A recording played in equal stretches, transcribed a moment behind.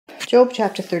Job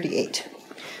chapter 38.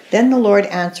 Then the Lord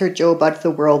answered Job out of the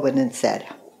whirlwind and said,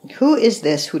 Who is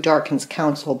this who darkens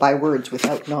counsel by words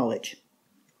without knowledge?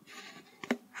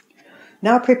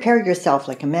 Now prepare yourself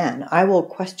like a man. I will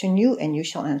question you, and you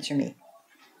shall answer me.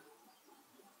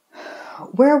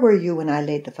 Where were you when I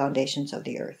laid the foundations of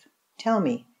the earth? Tell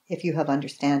me, if you have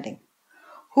understanding.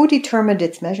 Who determined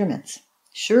its measurements?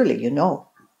 Surely you know.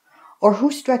 Or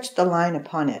who stretched the line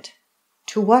upon it?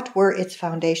 To what were its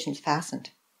foundations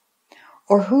fastened?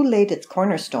 Or who laid its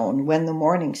cornerstone when the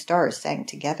morning stars sang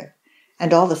together,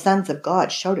 and all the sons of God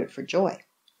shouted for joy?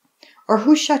 Or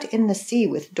who shut in the sea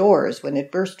with doors when it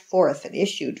burst forth and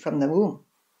issued from the womb?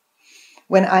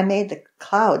 When I made the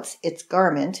clouds its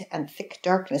garment and thick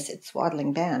darkness its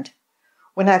swaddling band,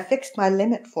 when I fixed my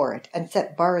limit for it and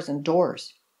set bars and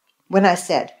doors, when I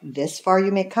said, This far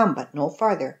you may come, but no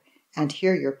farther, and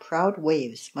here your proud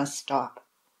waves must stop.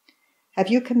 Have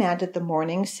you commanded the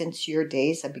morning since your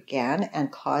days began,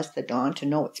 and caused the dawn to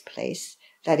know its place,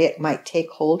 that it might take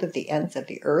hold of the ends of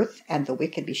the earth, and the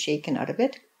wicked be shaken out of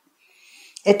it?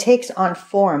 It takes on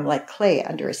form like clay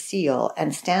under a seal,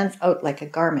 and stands out like a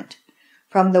garment.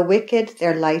 From the wicked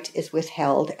their light is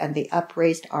withheld, and the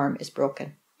upraised arm is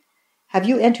broken. Have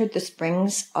you entered the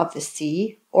springs of the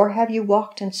sea, or have you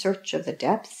walked in search of the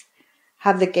depths?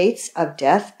 Have the gates of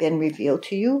death been revealed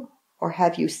to you, or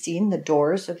have you seen the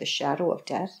doors of the shadow of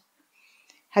death?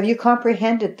 Have you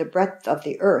comprehended the breadth of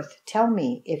the earth? Tell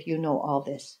me if you know all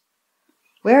this.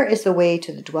 Where is the way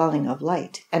to the dwelling of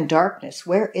light? And darkness,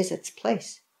 where is its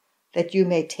place? That you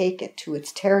may take it to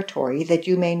its territory, that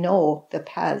you may know the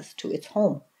paths to its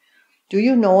home. Do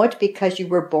you know it because you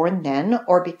were born then,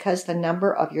 or because the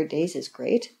number of your days is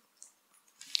great?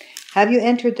 Have you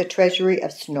entered the treasury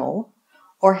of snow?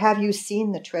 Or have you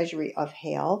seen the treasury of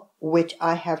hail, which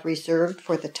I have reserved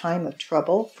for the time of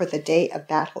trouble, for the day of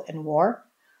battle and war?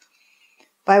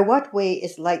 By what way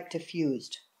is light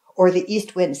diffused, or the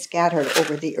east wind scattered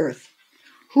over the earth?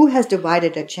 Who has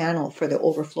divided a channel for the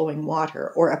overflowing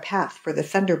water, or a path for the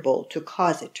thunderbolt to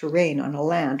cause it to rain on a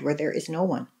land where there is no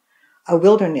one, a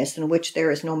wilderness in which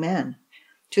there is no man,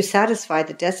 to satisfy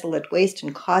the desolate waste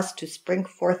and cause to spring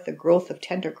forth the growth of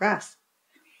tender grass?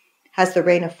 Has the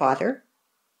rain a father?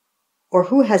 Or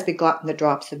who has begotten the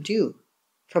drops of dew?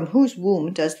 From whose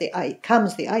womb comes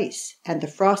the ice, and the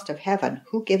frost of heaven?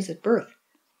 Who gives it birth?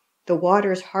 The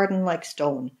waters harden like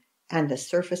stone, and the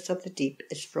surface of the deep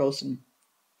is frozen.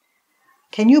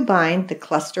 Can you bind the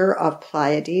cluster of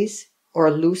Pleiades, or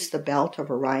loose the belt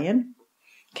of Orion?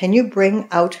 Can you bring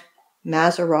out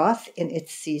Mazzaroth in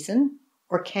its season,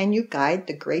 or can you guide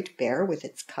the great bear with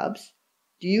its cubs?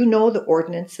 Do you know the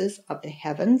ordinances of the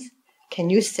heavens? Can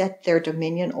you set their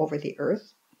dominion over the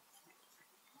earth?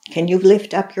 Can you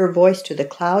lift up your voice to the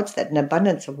clouds, that an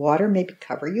abundance of water may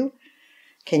cover you?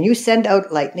 Can you send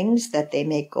out lightnings, that they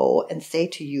may go and say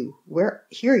to you,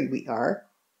 Here we are?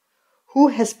 Who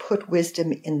has put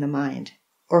wisdom in the mind,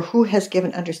 or who has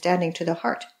given understanding to the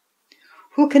heart?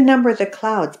 Who can number the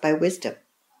clouds by wisdom?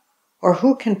 Or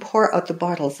who can pour out the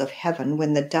bottles of heaven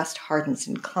when the dust hardens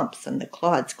in clumps and the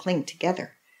clods cling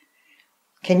together?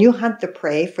 Can you hunt the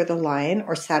prey for the lion,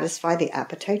 or satisfy the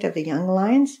appetite of the young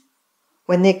lions,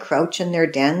 when they crouch in their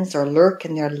dens or lurk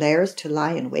in their lairs to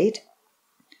lie in wait?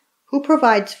 Who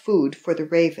provides food for the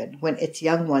raven when its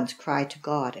young ones cry to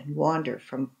God and wander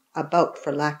about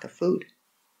for lack of food?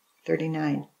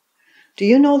 39. Do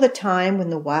you know the time when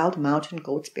the wild mountain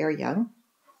goats bear young?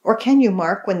 Or can you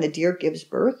mark when the deer gives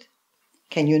birth?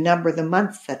 Can you number the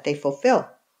months that they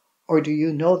fulfill? Or do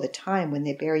you know the time when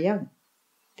they bear young?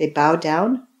 They bow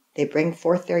down, they bring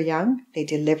forth their young, they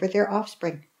deliver their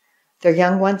offspring. Their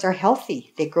young ones are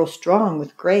healthy, they grow strong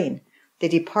with grain, they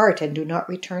depart and do not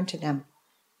return to them.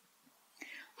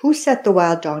 Who set the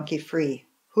wild donkey free?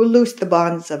 Who loosed the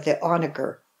bonds of the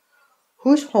onager?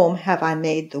 Whose home I have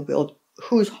made the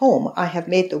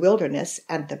wilderness,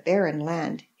 and the barren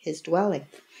land his dwelling.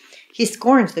 He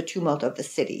scorns the tumult of the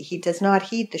city. He does not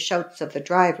heed the shouts of the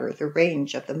driver. The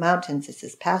range of the mountains is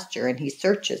his pasture, and he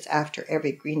searches after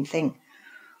every green thing.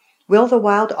 Will the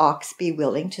wild ox be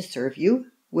willing to serve you?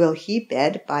 Will he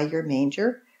bed by your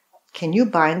manger? Can you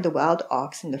bind the wild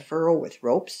ox in the furrow with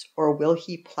ropes, or will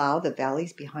he plow the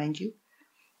valleys behind you?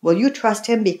 Will you trust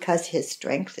him because his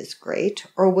strength is great,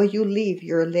 or will you leave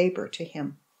your labor to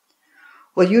him?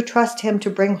 Will you trust him to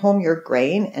bring home your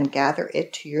grain and gather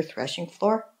it to your threshing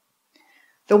floor?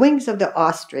 The wings of the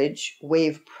ostrich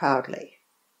wave proudly,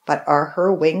 but are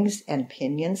her wings and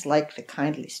pinions like the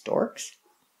kindly stork's?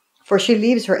 For she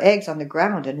leaves her eggs on the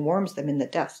ground and warms them in the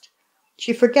dust.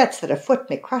 She forgets that a foot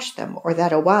may crush them, or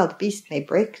that a wild beast may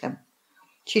break them.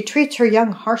 She treats her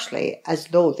young harshly, as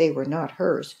though they were not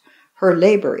hers. Her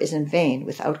labor is in vain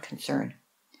without concern,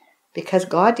 because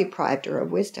God deprived her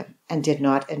of wisdom and did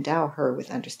not endow her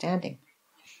with understanding.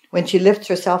 When she lifts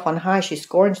herself on high, she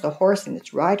scorns the horse and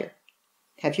its rider.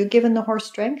 Have you given the horse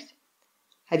strength?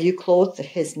 Have you clothed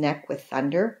his neck with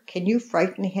thunder? Can you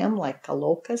frighten him like a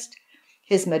locust?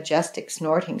 His majestic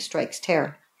snorting strikes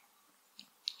terror.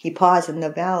 He paws in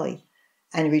the valley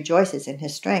and rejoices in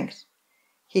his strength.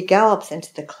 He gallops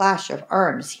into the clash of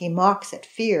arms. He mocks at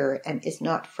fear and is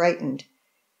not frightened.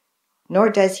 Nor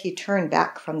does he turn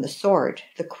back from the sword.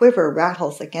 The quiver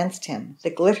rattles against him, the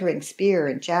glittering spear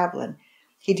and javelin.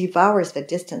 He devours the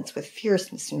distance with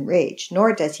fierceness and rage,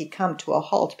 nor does he come to a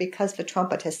halt because the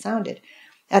trumpet has sounded.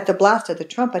 At the blast of the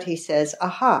trumpet he says,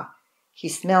 "Aha!" He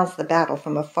smells the battle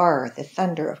from afar, the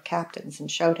thunder of captains and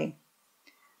shouting.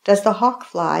 Does the hawk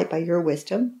fly by your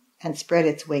wisdom and spread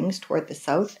its wings toward the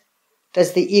south?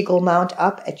 Does the eagle mount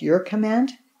up at your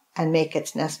command and make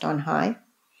its nest on high?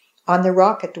 On the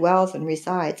rock it dwells and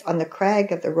resides, on the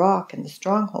crag of the rock and the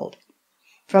stronghold.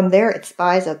 From there it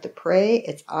spies out the prey,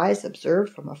 its eyes observe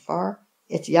from afar.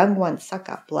 Its young ones suck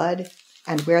up blood,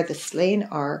 and where the slain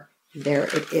are, there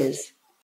it is.